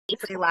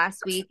obviously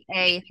last week,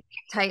 a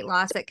tight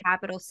loss at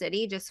Capital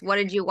City. Just what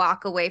did you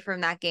walk away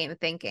from that game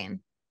thinking?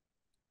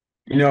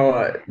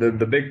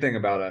 The big thing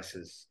about us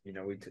is,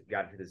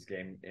 got into this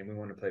game and we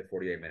wanted to play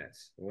 48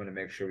 minutes. We wanted to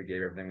make sure we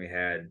gave everything we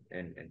had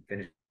and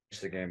finish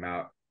the game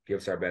out, give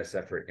us our best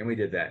effort, and we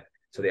did that.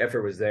 So the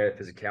effort was there,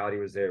 physicality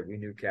was there. We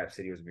knew Cap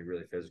City was going to be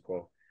really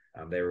physical.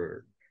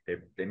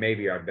 They may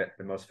be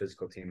the most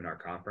physical team in our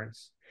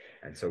conference,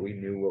 and so we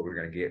knew what we were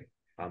going to get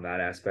on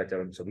that aspect of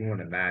them. So we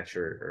wanted to match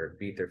or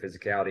beat their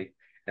physicality,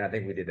 and I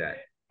think we did that.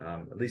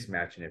 At least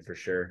matching it for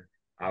sure.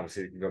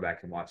 Obviously, we can go back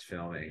and watch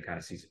film and kind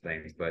of see some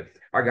things. But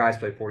our guys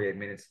played 48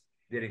 minutes,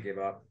 didn't give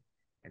up.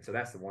 And so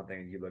that's the one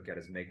thing you look at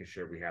is making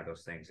sure we have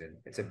those things. And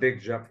it's a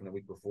big jump from the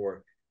week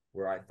before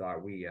where I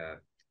thought we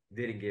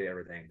didn't give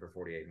everything for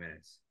 48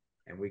 minutes.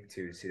 And week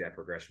 2, to see that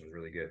progression was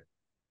really good.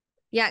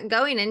 Yeah,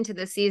 going into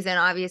the season,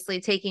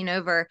 obviously taking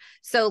over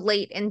so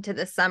late into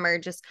the summer,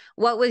 just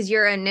what was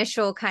your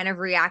initial kind of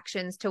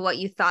reactions to what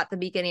you thought the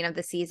beginning of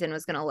the season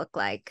was going to look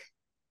like?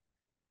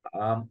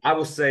 I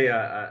will say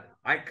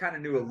I kind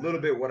of knew a little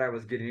bit what I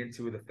was getting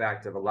into with the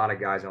fact of a lot of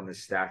guys on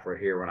this staff were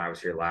here when I was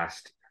here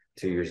last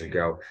 2 years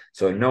ago.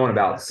 So knowing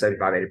about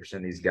 75-80%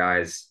 of these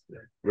guys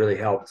really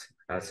helped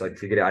us like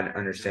to get an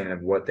understanding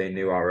of what they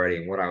knew already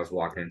and what I was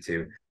walking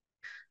into.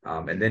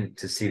 And then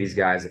to see these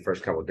guys the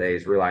first couple of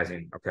days,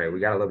 realizing, okay, we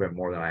got a little bit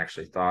more than I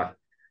actually thought.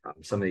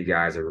 Some of these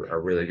guys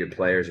are really good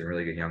players and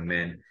really good young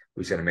men.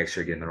 We just got to make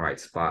sure to get in the right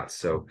spots.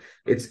 So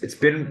it's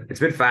been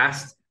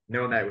fast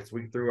knowing that it's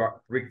week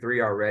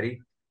 3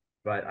 already.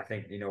 But I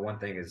think, one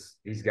thing is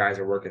these guys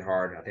are working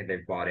hard. I think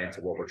they've bought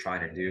into what we're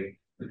trying to do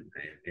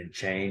and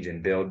change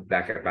and build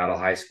back at Battle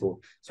High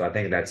School. So I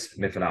think that's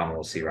been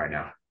phenomenal to see right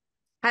now.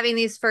 Having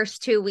these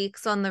first 2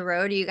 weeks on the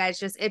road, are you guys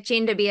just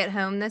itching to be at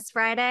home this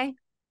Friday?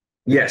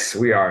 Yes,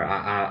 we are.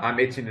 I'm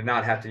itching to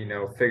not have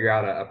to, figure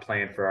out a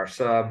plan for our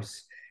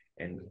subs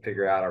and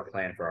figure out our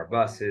plan for our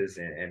buses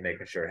and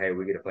making sure, hey,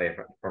 we get to play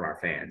from our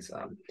fans.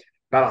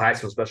 Battle High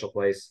School, special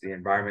place. The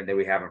environment that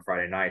we have on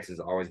Friday nights has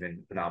always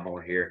been phenomenal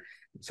here.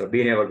 So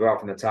being able to go out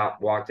from the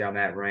top, walk down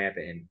that ramp,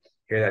 and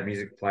hear that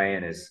music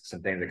playing is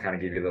some things that kind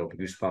of give you a little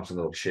goosebumps and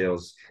little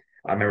chills.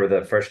 I remember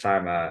the first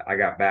time I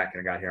got back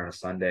and I got here on a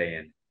Sunday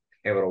and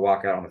able to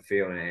walk out on the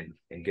field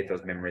and get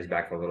those memories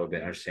back a little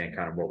bit, understand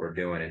kind of what we're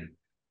doing. And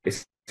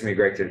it's going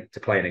to be great to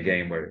play in a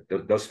game where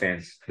those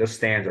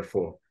stands are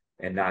full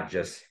and not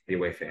just the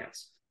away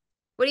fans.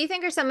 What do you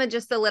think are some of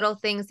just the little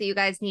things that you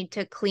guys need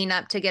to clean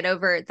up to get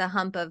over the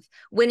hump of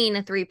winning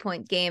a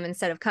 3-point game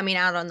instead of coming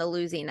out on the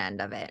losing end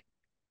of it?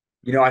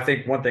 I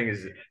think one thing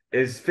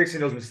is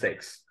fixing those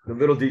mistakes. The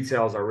little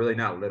details are really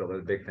not little; they're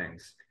the big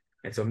things.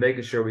 And so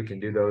making sure we can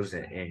do those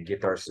and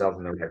get ourselves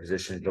in the right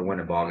position to win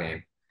a ball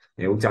game.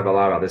 We talked a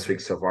lot about this week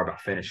so far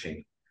about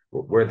finishing.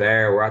 We're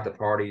there, we're at the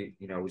party.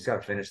 We just got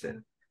to finish it.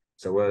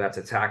 So whether that's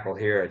a tackle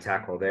here, a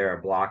tackle there,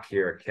 a block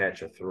here, a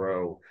catch, a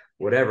throw,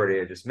 whatever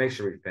it is, just make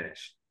sure we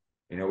finish.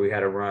 We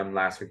had a run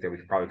last week that we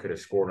probably could have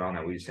scored on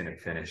that we just didn't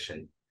finish.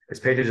 And it's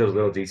paid to those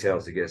little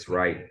details to get us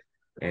right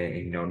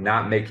and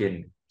not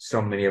making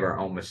so many of our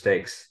own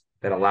mistakes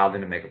that allow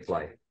them to make a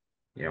play.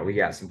 We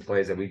got some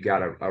plays that we've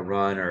got a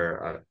run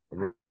or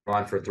a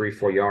run for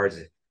 3-4 yards.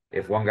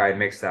 If one guy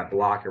makes that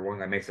block or one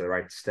guy makes the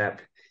right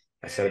step,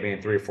 instead of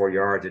being 3 or 4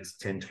 yards, it's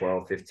 10,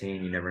 12,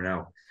 15, you never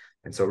know.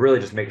 And so really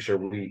just making sure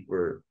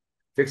we're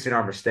fixing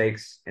our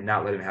mistakes and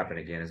not letting it happen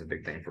again is a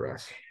big thing for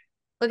us.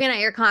 Looking at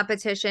your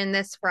competition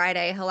this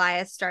Friday,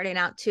 Elias starting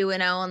out 2-0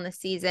 on the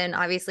season.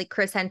 Obviously,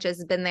 Chris Hench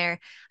has been there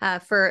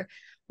for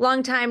a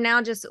long time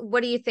now. Just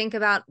what do you think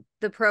about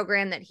the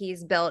program that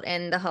he's built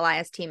and the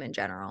Elias team in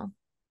general?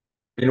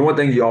 One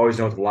thing you always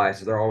know with Elias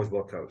is they're always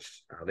well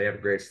coached. They have a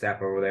great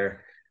staff over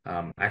there.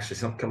 Actually,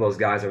 some couple of those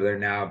guys over there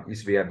now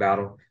used to be at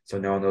Battle, so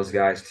knowing those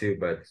guys too.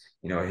 But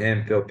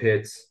him, Phil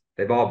Pitts,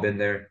 they've all been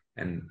there,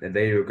 and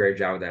they do a great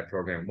job with that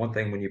program. One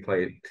thing when you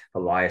play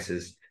Elias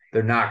is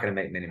they're not going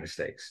to make many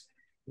mistakes.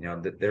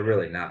 They're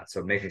really not.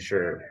 So making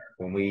sure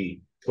when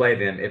we play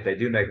them, if they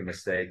do make a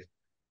mistake,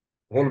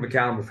 hold them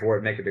accountable for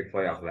it, make a big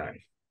play off of that.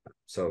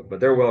 So, but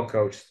they're well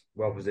coached,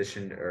 well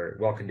positioned, or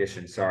well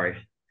conditioned. Sorry,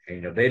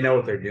 and they know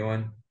what they're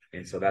doing,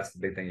 and so that's the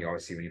big thing you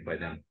always see when you play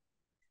them.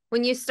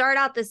 When you start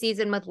out the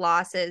season with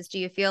losses, do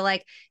you feel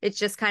like it's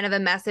just kind of a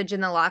message in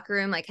the locker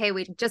room, like, hey,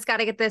 we just got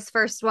to get this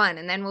first one,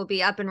 and then we'll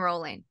be up and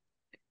rolling?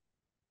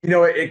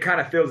 It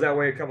kind of feels that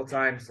way a couple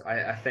times.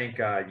 I think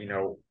a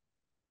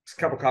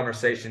couple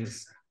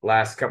conversations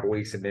last couple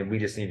weeks have been we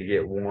just need to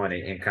get one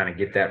and kind of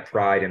get that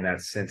pride and that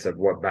sense of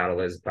what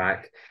Battle is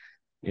back.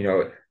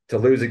 To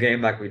lose a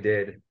game like we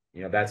did,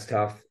 that's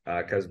tough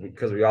because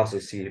we also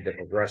see the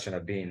progression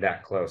of being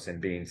that close and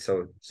being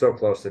so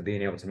close to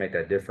being able to make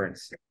that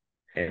difference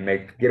and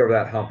get over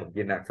that hump of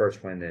getting that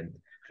first win and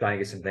trying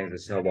to get some things to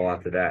snowball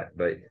after that.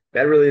 But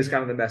that really is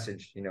kind of the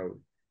message.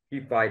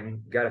 Keep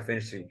fighting. Got to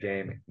finish the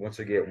game. Once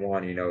we get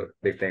one,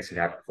 big things can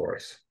happen for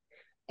us.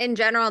 In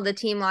general, the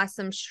team lost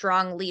some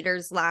strong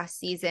leaders last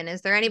season.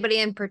 Is there anybody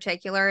in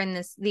particular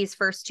in these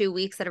first 2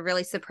 weeks that have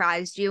really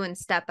surprised you and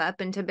step up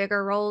into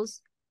bigger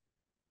roles?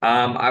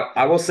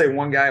 I will say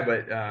one guy,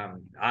 but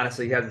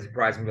honestly, he hasn't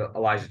surprised me. But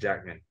Elijah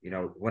Jackman. You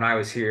know, when I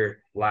was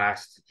here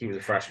last, he was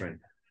a freshman,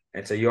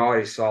 and so you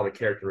always saw the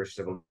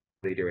characteristics of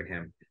a leader in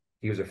him.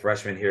 He was a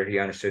freshman here. He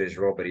understood his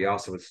role, but he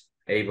also was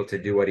able to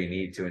do what he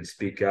needed to and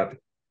speak up.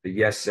 The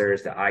yes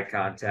sirs, the eye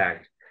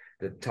contact,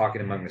 the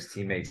talking among his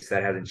teammates,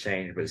 that hasn't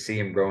changed. But to see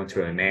him grow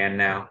into a man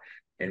now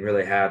and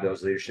really have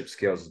those leadership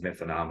skills has been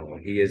phenomenal.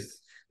 He is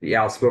the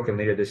outspoken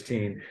leader of this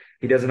team.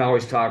 He doesn't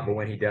always talk, but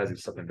when he does,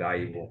 it's something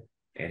valuable,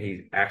 and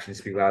he actions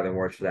speak louder than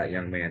words for that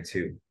young man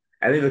too.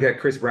 I think look at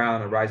Chris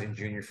Brown, a rising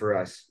junior for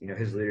us. You know,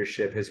 his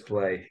leadership, his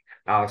play.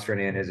 Alex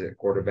Fernandez at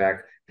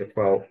quarterback,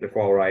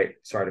 DeQuell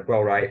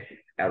Wright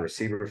at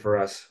receiver for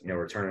us. You know,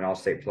 returning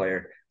All-State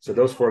player. So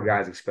those four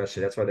guys,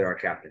 especially, that's why they're our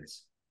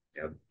captains.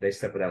 You know, they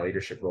step with that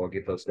leadership role,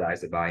 get those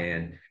guys to buy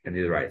in and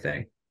do the right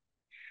thing.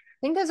 I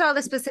think those are all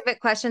the specific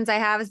questions I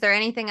have. Is there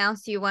anything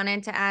else you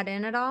wanted to add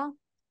in at all?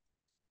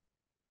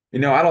 You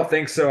know, I don't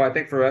think so. I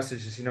think for us,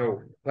 it's just, you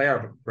know, play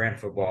our brand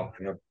football,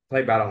 you know,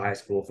 play battle high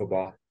school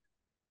football.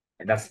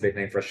 And that's the big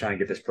thing for us, trying to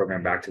get this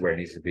program back to where it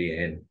needs to be.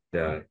 In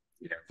the,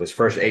 you know, those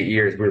first 8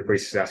 years, we were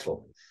pretty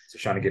successful. So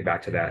trying to get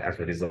back to that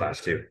after these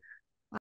last two.